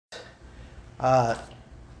By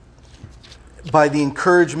the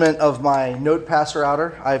encouragement of my note passer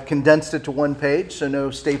outer, I've condensed it to one page, so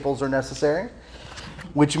no staples are necessary,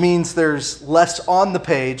 which means there's less on the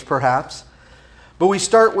page, perhaps. But we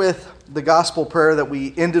start with the gospel prayer that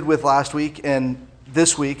we ended with last week, and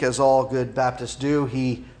this week, as all good Baptists do,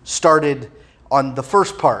 he started on the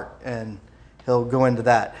first part, and he'll go into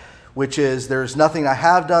that, which is, there's nothing I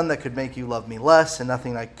have done that could make you love me less, and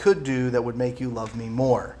nothing I could do that would make you love me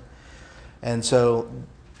more. And so,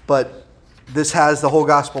 but this has the whole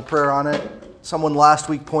gospel prayer on it. Someone last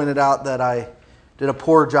week pointed out that I did a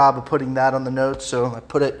poor job of putting that on the notes, so I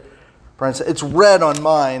put it, it's red on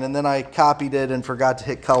mine, and then I copied it and forgot to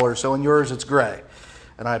hit color, so in yours it's gray,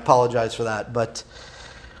 and I apologize for that. But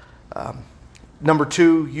number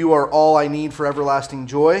 2, you are all I need for everlasting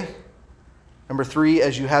joy. Number 3,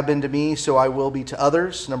 as you have been to me, so I will be to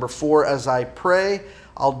others. Number 4, as I pray,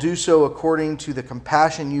 I'll do so according to the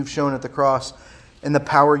compassion you've shown at the cross and the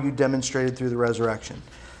power you demonstrated through the resurrection.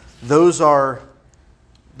 Those are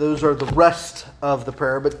the rest of the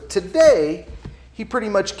prayer. But today, he pretty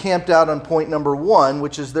much camped out on point number 1,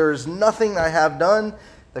 which is, there is nothing I have done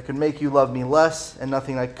that could make you love me less, and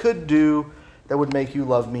nothing I could do that would make you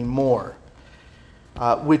love me more.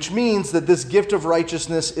 Which means that this gift of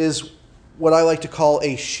righteousness is what I like to call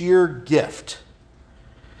a sheer gift.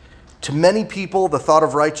 To many people, the thought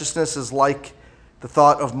of righteousness is like the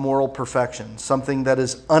thought of moral perfection, something that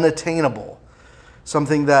is unattainable,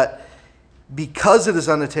 something that, because it is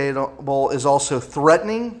unattainable, is also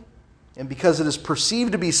threatening, and because it is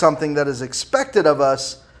perceived to be something that is expected of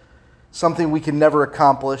us, something we can never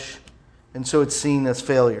accomplish, and so it's seen as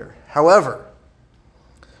failure. However,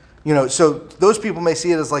 so those people may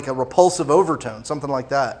see it as like a repulsive overtone, something like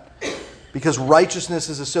that, because righteousness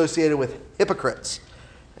is associated with hypocrites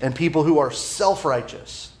and people who are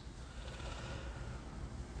self-righteous.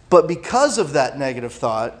 But because of that negative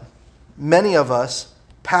thought, many of us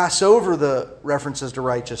pass over the references to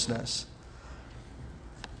righteousness.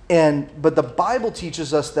 But the Bible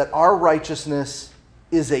teaches us that our righteousness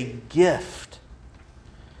is a gift.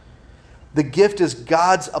 The gift is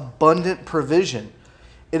God's abundant provision.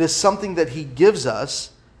 It is something that he gives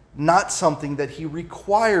us, not something that he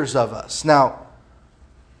requires of us. Now,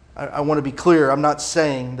 I want to be clear. I'm not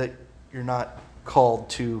saying that you're not called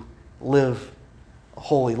to live a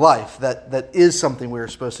holy life. That is something we're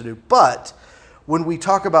supposed to do. But when we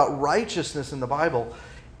talk about righteousness in the Bible,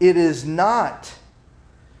 it is not,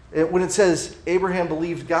 when it says Abraham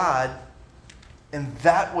believed God and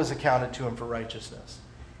that was accounted to him for righteousness,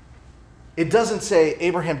 it doesn't say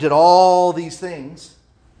Abraham did all these things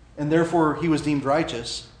and therefore he was deemed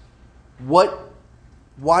righteous.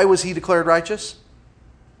 Why was he declared righteous?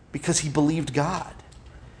 Because he believed God.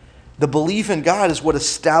 The belief in God is what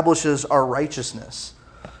establishes our righteousness.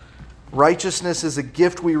 Righteousness is a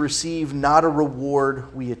gift we receive, not a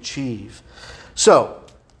reward we achieve. So,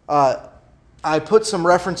 I put some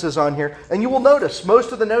references on here, and you will notice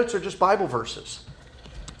most of the notes are just Bible verses.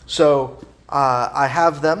 So, I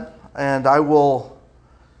have them, and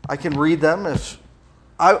I can read them.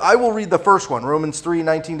 I will read the first one, Romans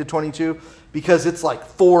 3:19-22, because it's like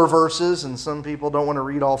 4 verses, and some people don't want to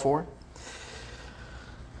read all 4.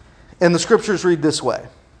 And the scriptures read this way.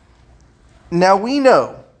 Now we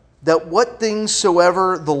know that what things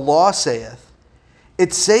soever the law saith,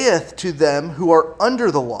 it saith to them who are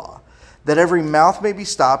under the law, that every mouth may be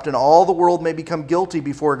stopped and all the world may become guilty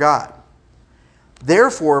before God.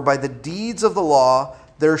 Therefore, by the deeds of the law,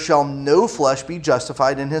 there shall no flesh be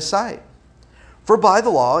justified in his sight. For by the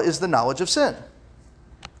law is the knowledge of sin.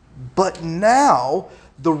 But now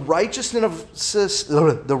the righteousness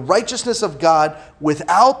of God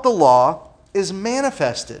without the law is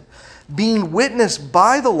manifested, being witnessed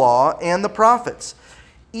by the law and the prophets,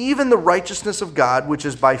 even the righteousness of God, which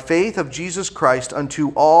is by faith of Jesus Christ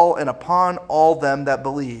unto all and upon all them that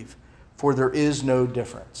believe, for there is no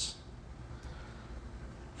difference.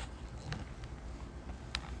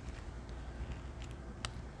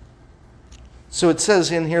 So it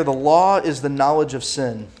says in here, the law is the knowledge of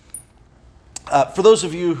sin. For those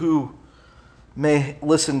of you who may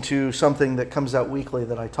listen to something that comes out weekly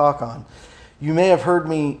that I talk on, you may have heard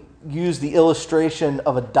me use the illustration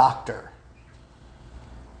of a doctor.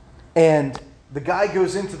 And the guy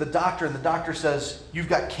goes into the doctor and the doctor says, "You've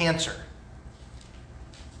got cancer."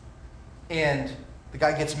 And the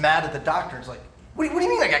guy gets mad at the doctor and is like, what do you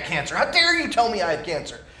mean I got cancer? How dare you tell me I have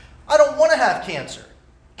cancer? I don't want to have cancer.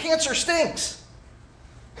 Cancer stinks.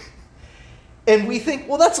 And we think,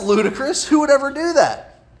 well, that's ludicrous. Who would ever do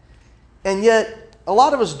that? And yet, a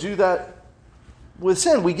lot of us do that with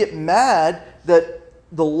sin. We get mad that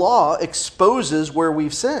the law exposes where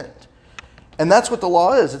we've sinned. And that's what the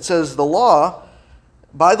law is. It says the law,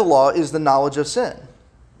 by the law, is the knowledge of sin.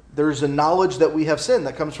 There's a knowledge that we have sin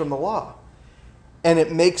that comes from the law. And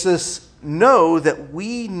it makes us know that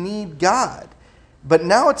we need God. But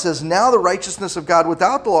now it says, now the righteousness of God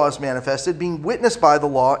without the law is manifested, being witnessed by the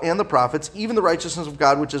law and the prophets, even the righteousness of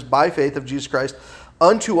God which is by faith of Jesus Christ,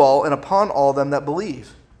 unto all and upon all them that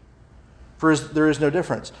believe. For there is no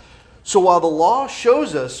difference. So while the law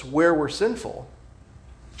shows us where we're sinful,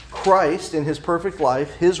 Christ in his perfect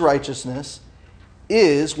life, his righteousness,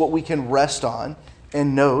 is what we can rest on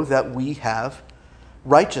and know that we have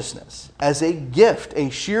righteousness as a gift, a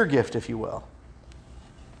sheer gift, if you will.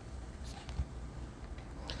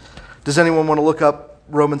 Does anyone want to look up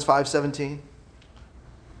Romans 5:17?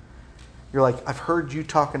 You're like, I've heard you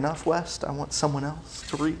talk enough, West. I want someone else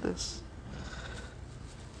to read this.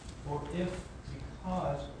 For if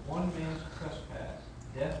because one man's trespass,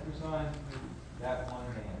 death resigned through that one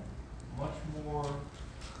man, much more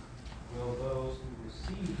will those who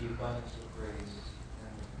receive the abundance of grace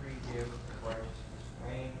and the free gift of righteousness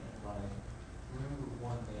reign in life through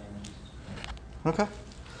one man, Jesus Christ. Okay.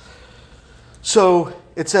 So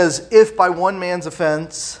it says, if by one man's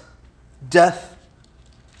offense, death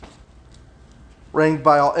reigned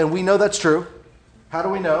by all. And we know that's true. How do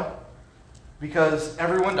we know? Because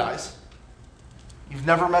everyone dies. You've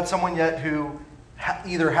never met someone yet who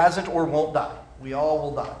either hasn't or won't die. We all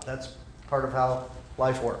will die. That's part of how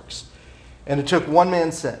life works. And it took one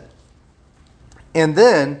man's sin. And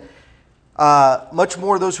then, much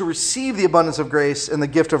more those who receive the abundance of grace and the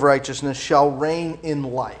gift of righteousness shall reign in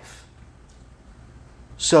life.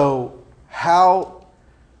 So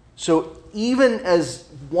even as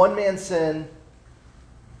one man's sin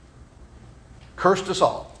cursed us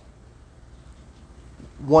all,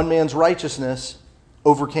 one man's righteousness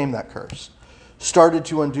overcame that curse, started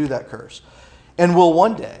to undo that curse, and will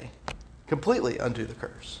one day completely undo the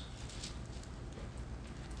curse.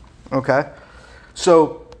 Okay?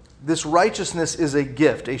 So this righteousness is a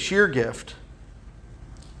gift, a sheer gift.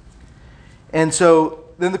 And so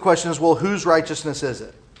then the question is, well, whose righteousness is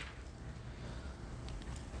it?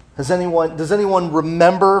 Does anyone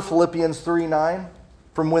remember Philippians 3:9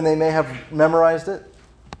 from when they may have memorized it?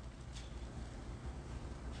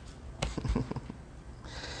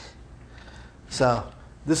 So,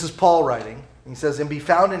 this is Paul writing. He says, and be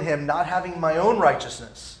found in him, not having my own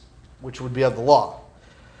righteousness, which would be of the law,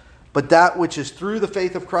 but that which is through the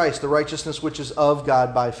faith of Christ, the righteousness which is of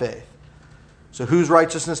God by faith. So whose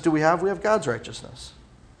righteousness do we have? We have God's righteousness.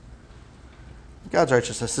 God's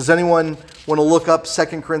righteousness. Does anyone want to look up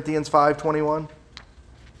 2 Corinthians 5:21?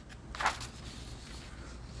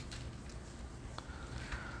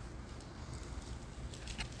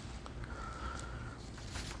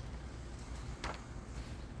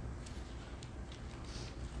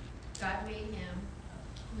 God made him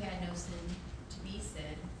who had no sin to be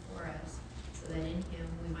sin for us, so that in him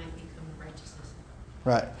we might become the righteousness of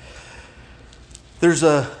God. Right.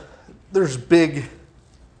 There's big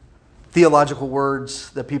theological words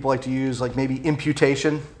that people like to use, like maybe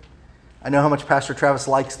imputation. I know how much Pastor Travis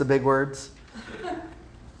likes the big words.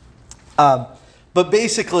 But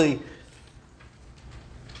basically,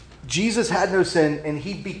 Jesus had no sin and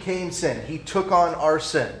he became sin. He took on our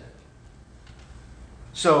sin.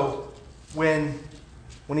 So when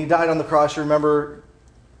he died on the cross, you remember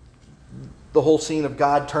the whole scene of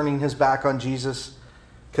God turning his back on Jesus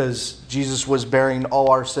because Jesus was bearing all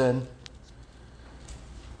our sin.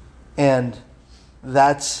 And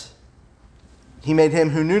he made him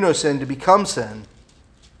who knew no sin to become sin,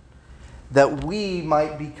 that we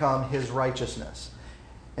might become his righteousness.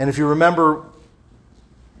 And if you remember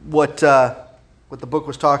what the book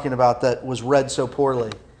was talking about that was read so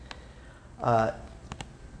poorly,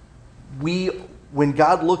 when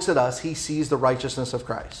God looks at us, he sees the righteousness of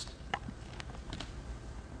Christ.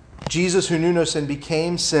 Jesus, who knew no sin,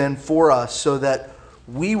 became sin for us so that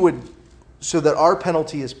our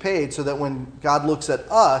penalty is paid, so that when God looks at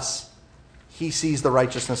us, he sees the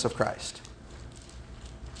righteousness of Christ.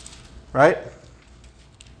 Right?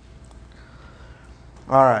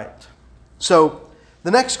 All right. So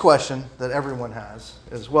the next question that everyone has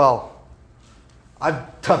is, well,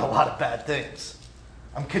 I've done a lot of bad things.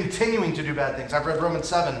 I'm continuing to do bad things. I've read Romans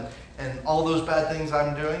 7, and all those bad things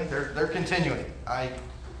I'm doing, they're continuing.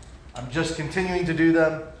 I'm just continuing to do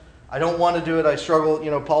them. I don't want to do it. I struggle.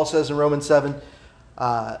 Paul says in Romans 7,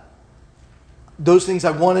 those things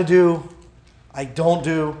I want to do, I don't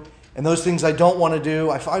do. And those things I don't want to do,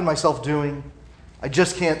 I find myself doing. I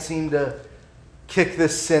just can't seem to kick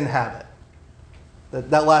this sin habit.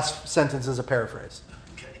 That last sentence is a paraphrase.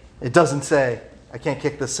 It doesn't say, I can't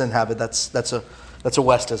kick this sin habit. That's a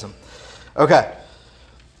Westism. Okay.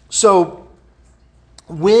 So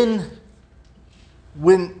when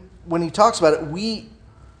he talks about it, we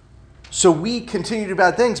continue to do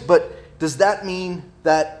bad things, but does that mean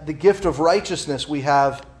that the gift of righteousness we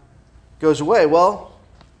have goes away? Well,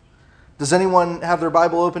 does anyone have their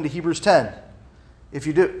Bible open to Hebrews 10? If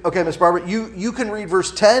you do, okay, Miss Barbara, you can read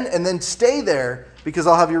verse 10 and then stay there because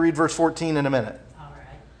I'll have you read verse 14 in a minute. All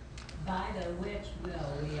right. By the which will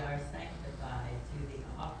we are sanctified through the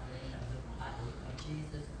offering of the body of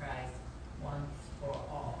Jesus Christ once for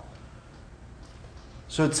all.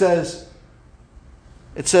 So it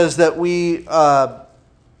says that we are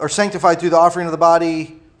sanctified through the offering of the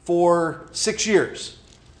body for 6 years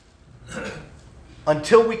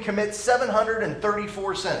until we commit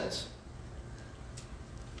 734 sins.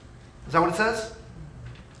 Is that what it says?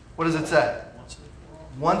 What does it say?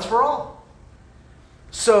 Once for all.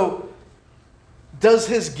 So, does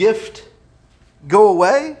his gift go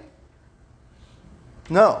away?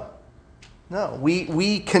 No. No.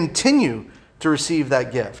 We continue to receive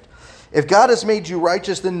that gift. If God has made you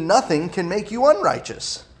righteous, then nothing can make you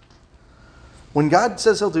unrighteous. When God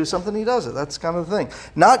says he'll do something, he does it. That's kind of the thing.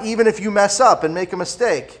 Not even if you mess up and make a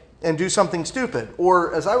mistake and do something stupid.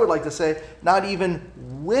 Or, as I would like to say, not even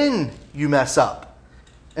when you mess up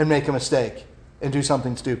and make a mistake and do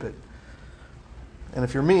something stupid. And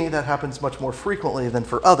if you're me, that happens much more frequently than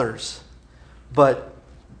for others. But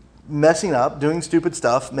messing up, doing stupid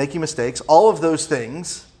stuff, making mistakes, all of those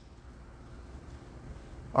things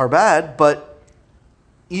are bad. But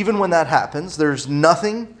even when that happens, there's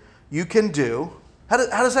nothing you can do. How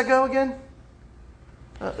does that go again?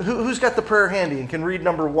 Who's got the prayer handy and can read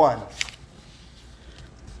number 1?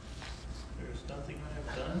 There's nothing I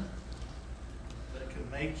have done that could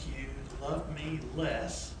make you love me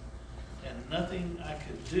less, and nothing I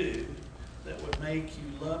could do that would make you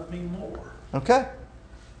love me more. Okay.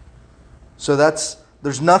 So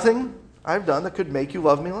there's nothing I've done that could make you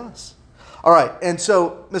love me less. All right. And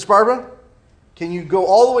so, Miss Barbara, can you go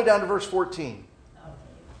all the way down to verse 14? Okay.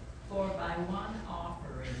 For by one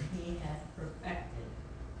offering he hath perfected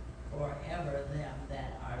forever them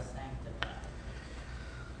that are sanctified.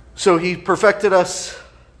 So he perfected us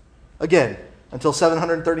again until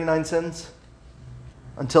 739 sins,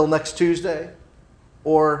 until next Tuesday,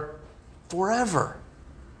 or forever.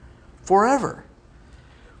 Forever.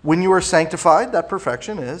 When you are sanctified, that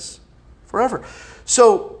perfection is forever.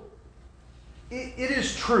 So it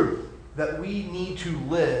is true that we need to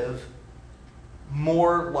live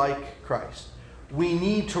more like Christ. We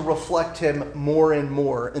need to reflect him more and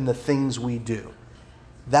more in the things we do.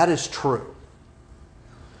 That is true.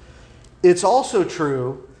 It's also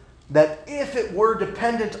true that if it were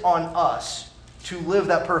dependent on us to live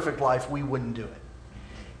that perfect life, we wouldn't do it.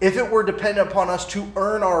 If it were dependent upon us to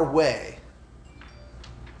earn our way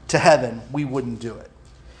to heaven, we wouldn't do it.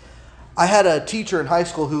 I had a teacher in high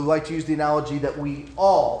school who liked to use the analogy that we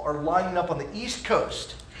all are lining up on the East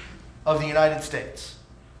Coast of the United States,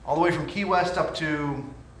 all the way from Key West up to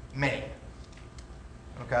Maine.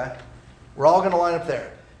 Okay? We're all going to line up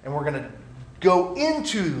there, and we're going to go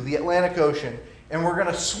into the Atlantic Ocean, and we're going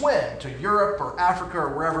to swim to Europe or Africa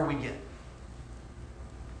or wherever we get.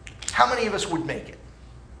 How many of us would make it?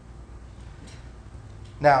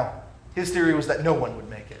 Now, his theory was that no one would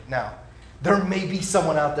make it. Now, there may be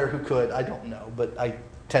someone out there who could. I don't know, but I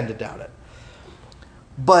tend to doubt it.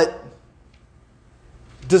 But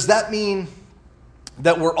does that mean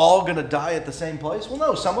that we're all going to die at the same place? Well,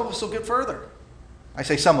 no. Some of us will get further. I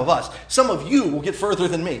say some of us. Some of you will get further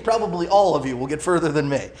than me. Probably all of you will get further than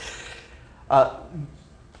me.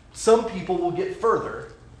 Some people will get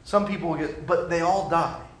further. Some people will get, but they all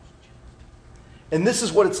die. And this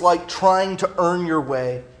is what it's like trying to earn your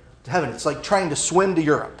way to heaven. It's like trying to swim to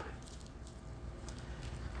Europe.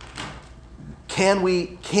 Can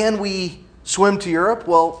we swim to Europe?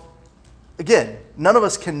 Well, again, none of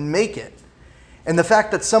us can make it. And the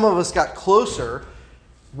fact that some of us got closer,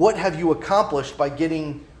 what have you accomplished by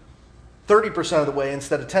getting 30% of the way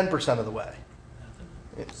instead of 10% of the way?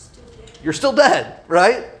 You're still dead,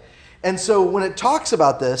 right? And so when it talks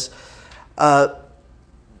about this,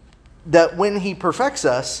 that when he perfects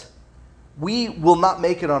us, we will not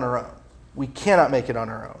make it on our own. We cannot make it on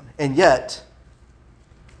our own. And yet,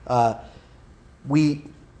 we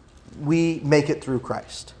make it through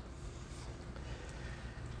Christ.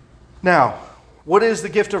 Now, what is the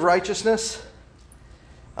gift of righteousness?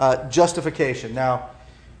 Justification. Now,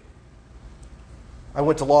 I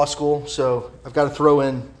went to law school, so I've got to throw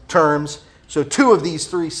in terms. So 2 of these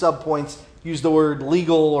 3 subpoints use the word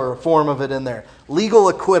legal or a form of it in there. Legal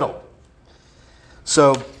acquittal.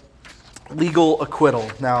 So, legal acquittal.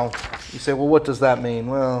 Now, you say, well, what does that mean?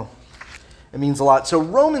 Well, It means a lot. So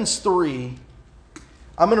Romans 3,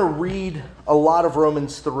 I'm going to read a lot of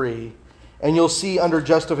Romans 3, and you'll see under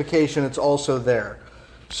justification it's also there.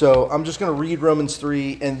 So I'm just going to read Romans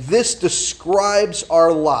 3, and this describes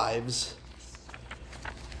our lives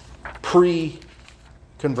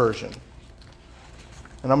pre-conversion.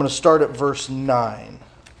 And I'm going to start at verse 9.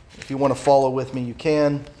 If you want to follow with me, you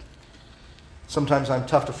can. Sometimes I'm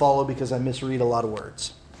tough to follow because I misread a lot of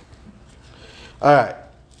words. All right.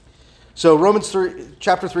 So Romans 3,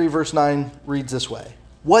 chapter 3, verse 9 reads this way.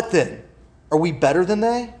 What then? Are we better than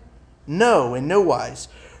they? No, in no wise.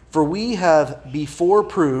 For we have before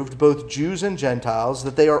proved, both Jews and Gentiles,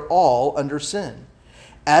 that they are all under sin.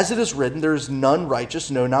 As it is written, there is none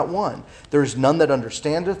righteous, no, not one. There is none that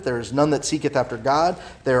understandeth, there is none that seeketh after God.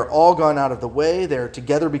 They are all gone out of the way, they are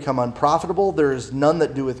together become unprofitable. There is none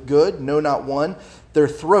that doeth good, no, not one. Their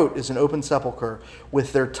throat is an open sepulchre.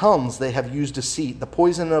 With their tongues they have used deceit. The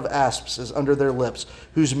poison of asps is under their lips,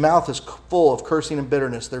 whose mouth is full of cursing and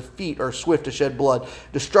bitterness. Their feet are swift to shed blood.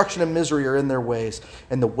 Destruction and misery are in their ways,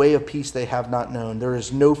 and the way of peace they have not known. There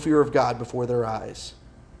is no fear of God before their eyes.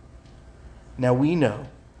 Now we know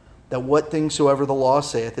that what things soever the law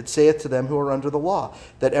saith, it saith to them who are under the law,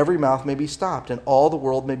 that every mouth may be stopped, and all the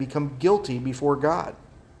world may become guilty before God.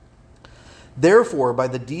 Therefore, by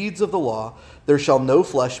the deeds of the law, there shall no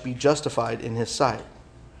flesh be justified in his sight.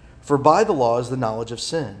 For by the law is the knowledge of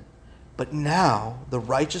sin. But now the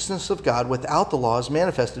righteousness of God without the law is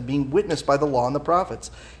manifested, being witnessed by the law and the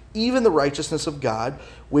prophets, even the righteousness of God,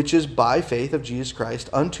 which is by faith of Jesus Christ,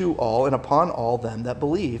 unto all and upon all them that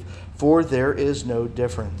believe. For there is no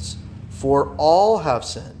difference. For all have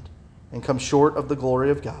sinned and come short of the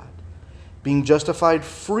glory of God, being justified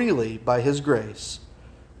freely by his grace,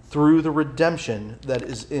 through the redemption that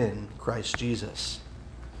is in Christ Jesus.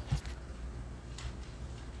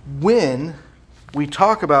 When we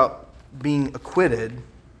talk about being acquitted,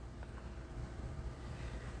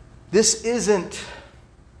 this isn't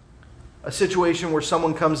a situation where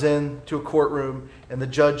someone comes in to a courtroom and the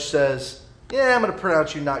judge says, yeah, I'm going to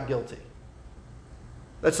pronounce you not guilty.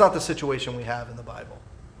 That's not the situation we have in the Bible.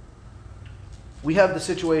 We have the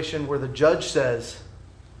situation where the judge says,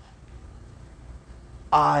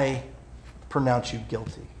 I pronounce you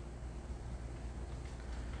guilty.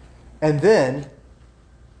 And then,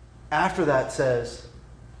 after that says,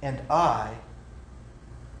 and I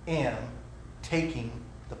am taking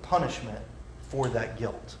the punishment for that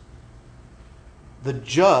guilt. The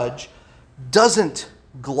judge doesn't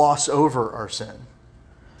gloss over our sin.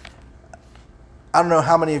 I don't know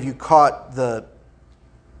how many of you caught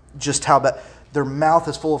just how bad. Their mouth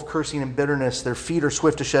is full of cursing and bitterness. Their feet are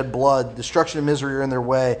swift to shed blood. Destruction and misery are in their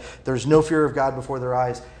way. There's no fear of God before their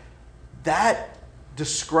eyes. That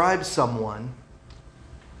describes someone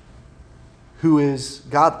who is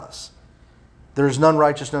godless. There is none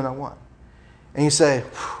righteous, no, not one. And you say,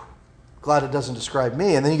 glad it doesn't describe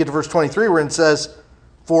me. And then you get to verse 23 where it says,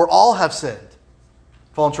 for all have sinned,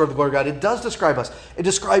 fallen short of the glory of God. It does describe us. It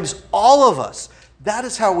describes all of us. That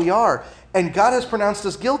is how we are. And God has pronounced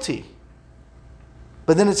us guilty.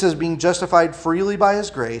 But then it says, being justified freely by his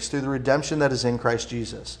grace through the redemption that is in Christ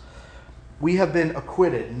Jesus. We have been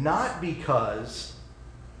acquitted, not because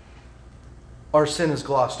our sin is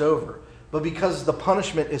glossed over, but because the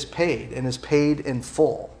punishment is paid and is paid in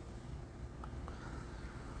full.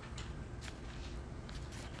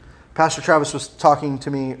 Pastor Travis was talking to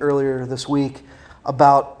me earlier this week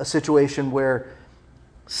about a situation where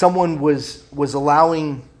someone was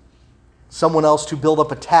allowing someone else to build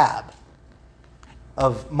up a tab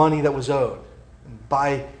of money that was owed.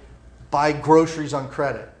 Buy groceries on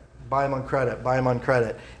credit. Buy them on credit. Buy them on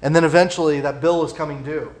credit. And then eventually that bill is coming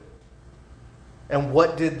due. And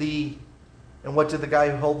what did the guy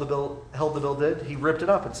who held the bill did? He ripped it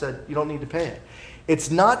up and said, you don't need to pay it. It's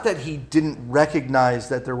not that he didn't recognize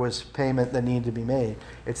that there was payment that needed to be made.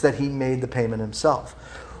 It's that he made the payment himself.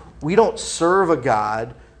 We don't serve a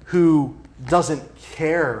God who doesn't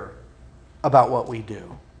care about what we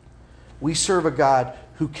do. We serve a God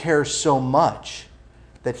who cares so much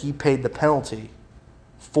that he paid the penalty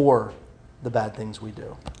for the bad things we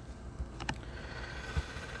do.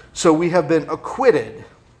 So we have been acquitted,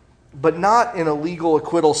 but not in a legal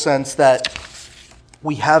acquittal sense that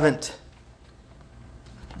we haven't,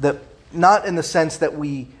 not in the sense that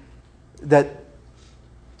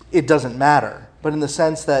it doesn't matter, but in the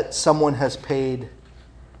sense that someone has paid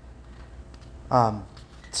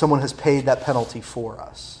that penalty for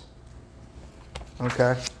us.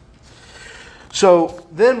 Okay? So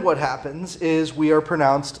then what happens is we are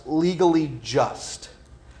pronounced legally just.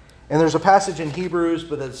 And there's a passage in Hebrews,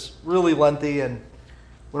 but it's really lengthy and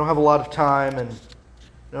we don't have a lot of time. And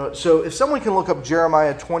No, so if someone can look up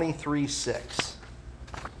Jeremiah 23:6.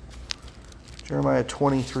 Jeremiah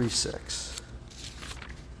 23:6.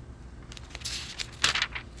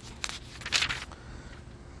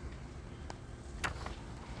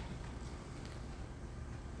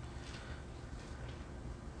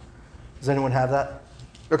 Does anyone have that?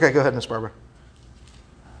 Okay, go ahead, Miss Barbara.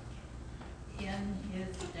 In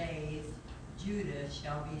his days, Judah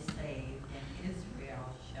shall be saved, and Israel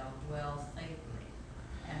shall dwell safely.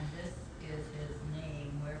 And this is his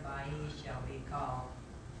name whereby he shall be called,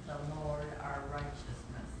 the Lord our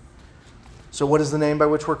righteousness. So what is the name by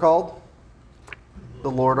which we're called?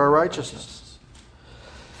 The Lord our righteousness.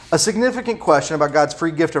 A significant question about God's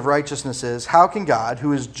free gift of righteousness is, how can God,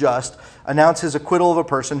 who is just, announce his acquittal of a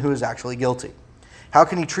person who is actually guilty? How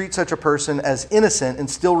can he treat such a person as innocent and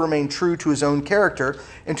still remain true to his own character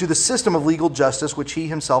and to the system of legal justice which he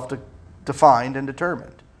himself defined and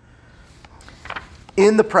determined?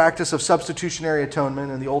 In the practice of substitutionary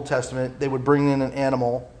atonement in the Old Testament, they would bring in an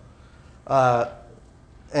animal,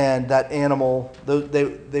 and that animal,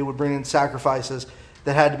 they would bring in sacrifices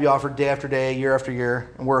that had to be offered day after day, year after year,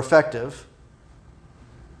 and were effective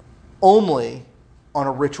only on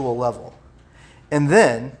a ritual level. And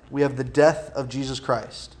then we have the death of Jesus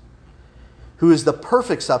Christ, who is the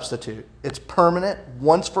perfect substitute. It's permanent,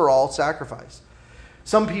 once for all sacrifice.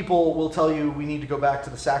 Some people will tell you we need to go back to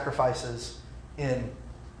the sacrifices in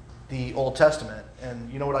the Old Testament.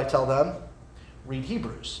 And you know what I tell them? Read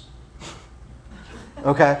Hebrews.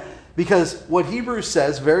 Okay? Because what Hebrews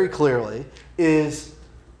says very clearly is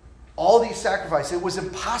all these sacrifices, it was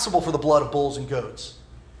impossible for the blood of bulls and goats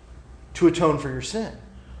to atone for your sin.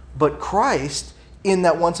 But Christ, in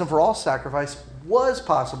that once and for all sacrifice, was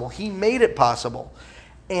possible. He made it possible.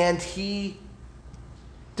 And he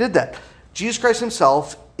did that. Jesus Christ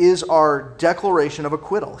himself is our declaration of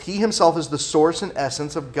acquittal. He himself is the source and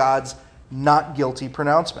essence of God's not guilty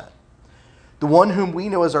pronouncement. The one whom we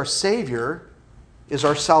know as our Savior is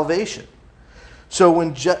our salvation. So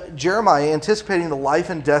when Jeremiah, anticipating the life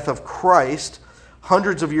and death of Christ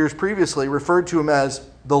hundreds of years previously, referred to him as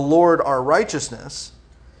the Lord our righteousness,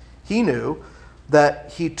 he knew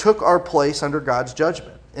that he took our place under God's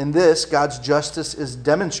judgment. In this, God's justice is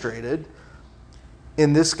demonstrated.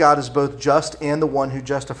 In this, God is both just and the one who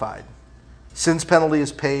justified. Sin's penalty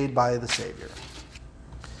is paid by the Savior.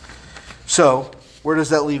 So, where does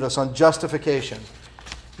that leave us on justification?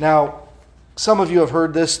 Now, some of you have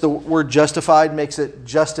heard this. The word justified makes it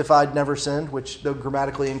justified, never sinned, which, though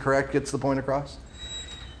grammatically incorrect, gets the point across.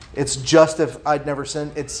 It's justified, never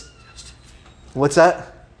sinned. It's, what's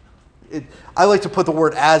that? I like to put the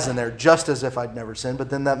word as in there, just as if I'd never sinned, but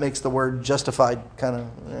then that makes the word justified kind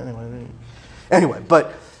of, anyway,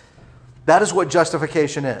 but that is what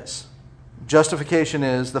justification is. Justification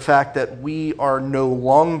is the fact that we are no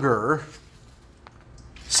longer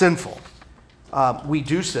sinful. We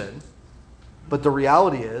do sin, but the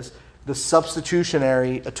reality is the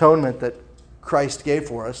substitutionary atonement that Christ gave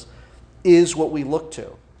for us is what we look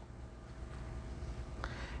to.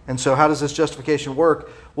 And so how does this justification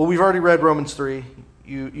work? Well, we've already read Romans 3.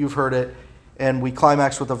 You've heard it. And we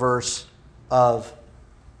climax with a verse of,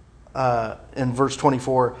 in verse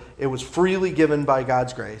 24, it was freely given by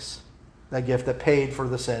God's grace, that gift that paid for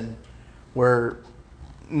the sin, where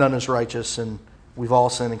none is righteous and we've all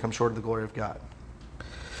sinned and come short of the glory of God.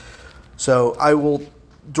 So I will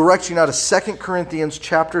direct you now to 2 Corinthians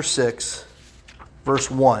chapter 6, verse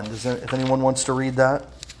 1. If anyone wants to read that.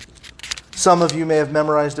 Some of you may have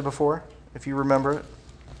memorized it before, if you remember it.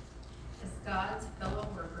 As God's fellow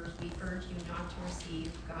workers, we urge you not to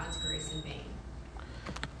receive God's grace in vain.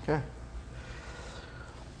 Okay.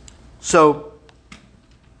 So,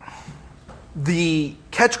 the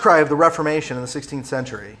catch cry of the Reformation in the 16th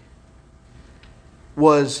century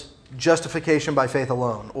was justification by faith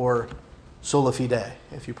alone, or sola fide,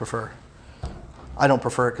 if you prefer. I don't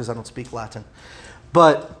prefer it because I don't speak Latin.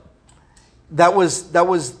 But that was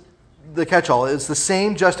the catch-all. It's the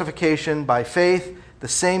same justification by faith, the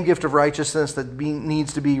same gift of righteousness that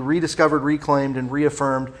needs to be rediscovered, reclaimed, and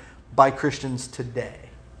reaffirmed by Christians today.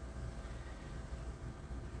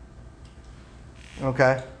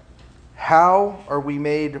 Okay? How are we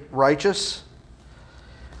made righteous?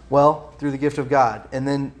 Well, through the gift of God. And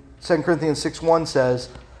then 2 Corinthians 6:1 says,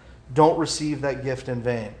 don't receive that gift in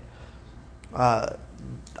vain.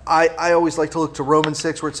 I always like to look to Romans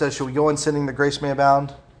 6 where it says, shall we go on sinning that grace may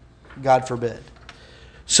abound? God forbid.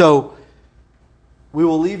 So we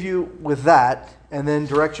will leave you with that and then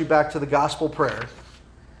direct you back to the gospel prayer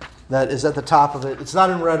that is at the top of it. It's not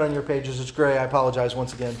in red on your pages. It's gray. I apologize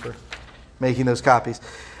once again for making those copies.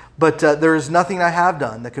 But there is nothing I have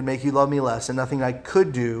done that could make you love me less, and nothing I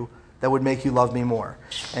could do that would make you love me more.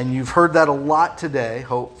 And you've heard that a lot today,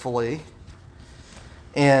 hopefully.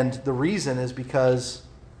 And the reason is because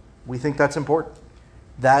we think that's important.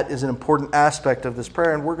 That is an important aspect of this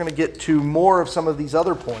prayer, and we're going to get to more of some of these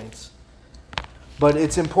other points. But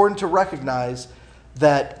it's important to recognize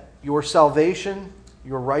that your salvation,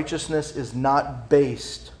 your righteousness is not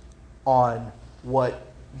based on what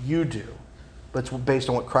you do, but it's based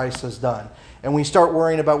on what Christ has done. And when you start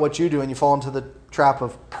worrying about what you do and you fall into the trap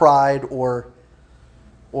of pride or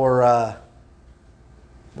I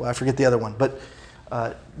forget the other one, but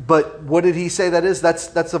what did he say that is? That's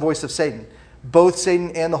the voice of Satan. Both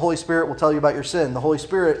Satan and the Holy Spirit will tell you about your sin. The Holy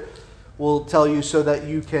Spirit will tell you so that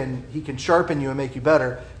he can sharpen you and make you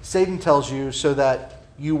better. Satan tells you so that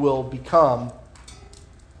you will become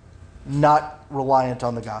not reliant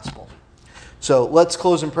on the gospel. So let's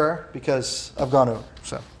close in prayer because I've gone over.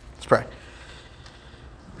 So let's pray.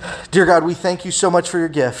 Dear God, we thank you so much for your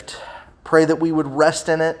gift. Pray that we would rest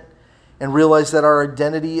in it and realize that our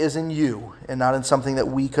identity is in you and not in something that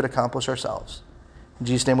we could accomplish ourselves. In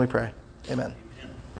Jesus' name we pray. Amen.